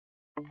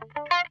So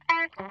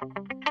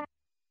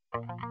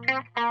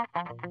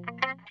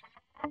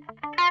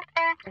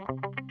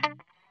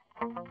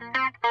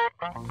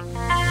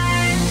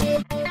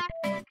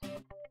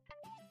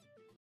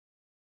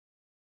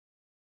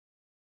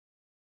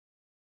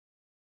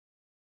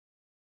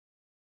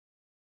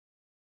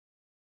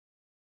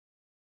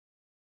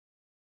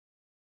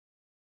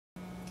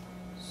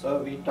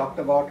we talked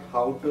about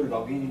how to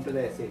log in into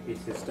the SAP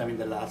system in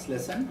the last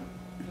lesson.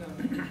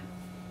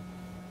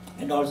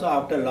 And also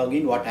after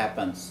login, what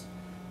happens?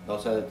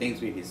 Those are the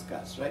things we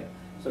discussed, right?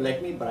 So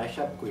let me brush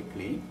up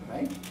quickly,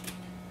 right?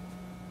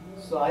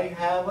 So I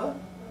have a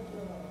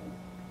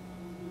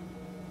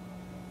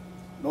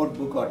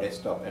notebook or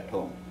desktop at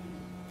home,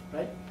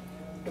 right?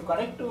 To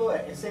connect to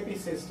a SAP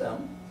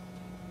system,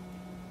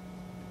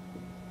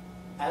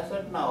 as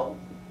of now,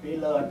 we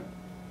learned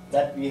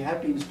that we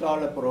have to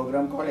install a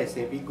program called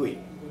SAP GUI.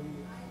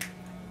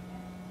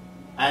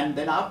 And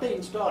then after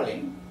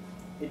installing,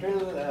 we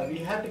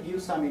have to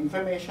give some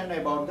information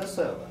about the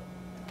server.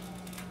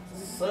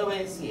 Server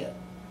is here.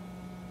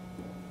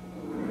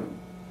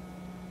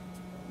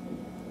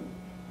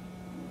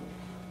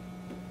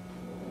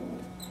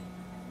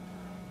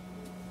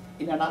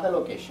 In another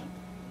location.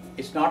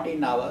 It's not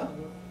in our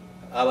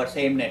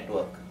same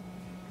network.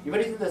 If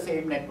it is in the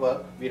same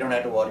network, we don't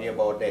have to worry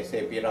about the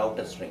SAP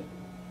router string.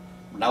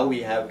 Now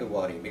we have to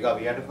worry because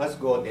we have to first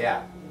go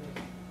there.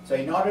 So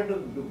in order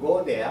to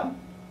go there,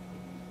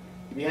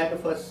 we have to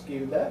first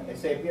give the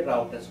SAP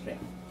router string.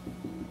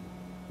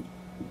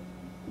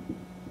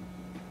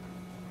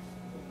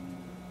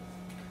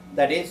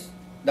 That is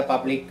the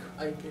public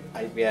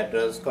IP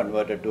address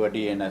converted to a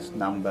DNS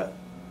number,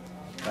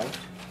 right?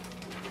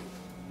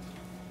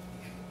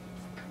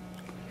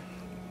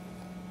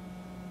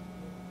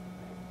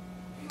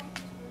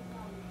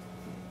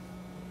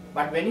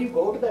 But when you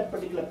go to that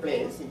particular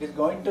place, it is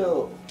going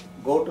to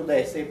go to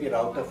the SAP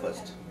router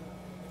first.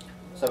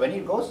 So when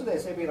it goes to the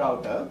SAP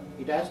router,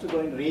 it has to go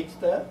and reach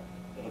the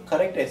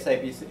correct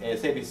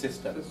SAP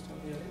system.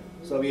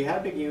 So we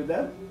have to give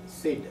the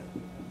SID.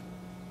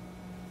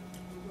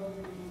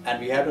 And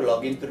we have to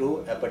log in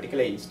through a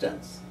particular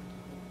instance.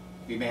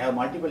 We may have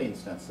multiple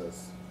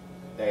instances.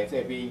 The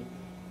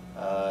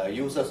SAP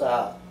users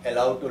are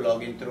allowed to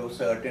log in through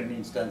certain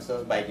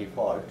instances by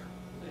default.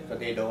 So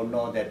they don't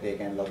know that they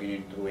can log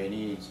in through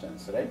any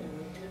instance, right?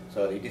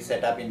 So it is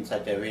set up in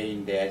such a way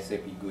in the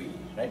SAP GUI,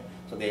 right?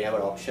 So they have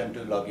an option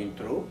to log in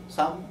through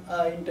some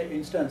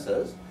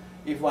instances.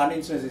 If one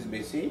instance is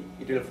busy,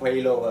 it will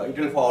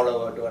fall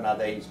over to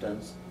another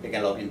instance. They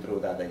can log in through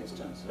the other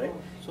instance, right?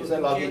 So it's a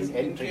login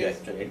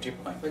entry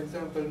point. For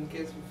example, in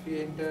case if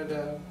we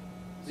entered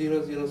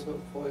 00, so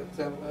for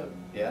example,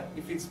 yeah,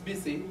 if it's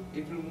busy,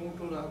 it will move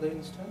to another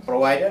instance.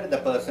 Provided the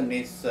person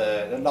is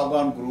log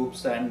on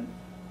groups and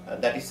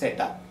that is set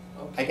up.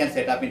 Okay. I can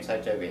set up in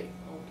such a way,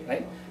 okay,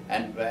 right?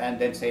 And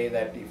then say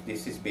that if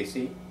this is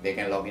busy, they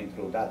can log in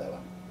through the other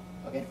one.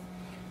 Okay.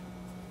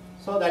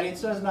 So that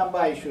instance number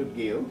I should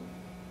give,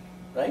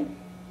 right?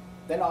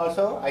 Then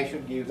also I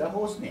should give the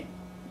host name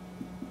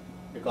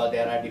because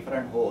there are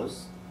different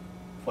hosts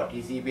for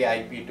TCP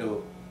IP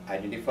to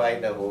identify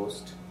the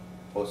host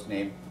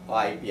name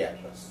or IP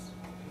address.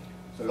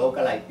 So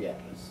local IP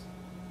address.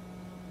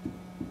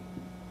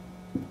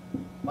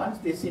 Once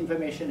this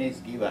information is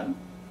given,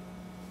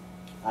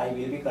 I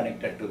will be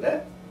connected to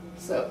the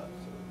server.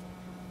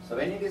 So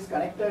when it is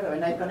connected,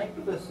 when I connect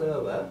to the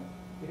server,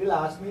 it will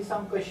ask me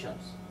some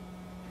questions.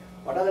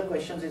 What are the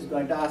questions it's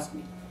going to ask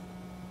me?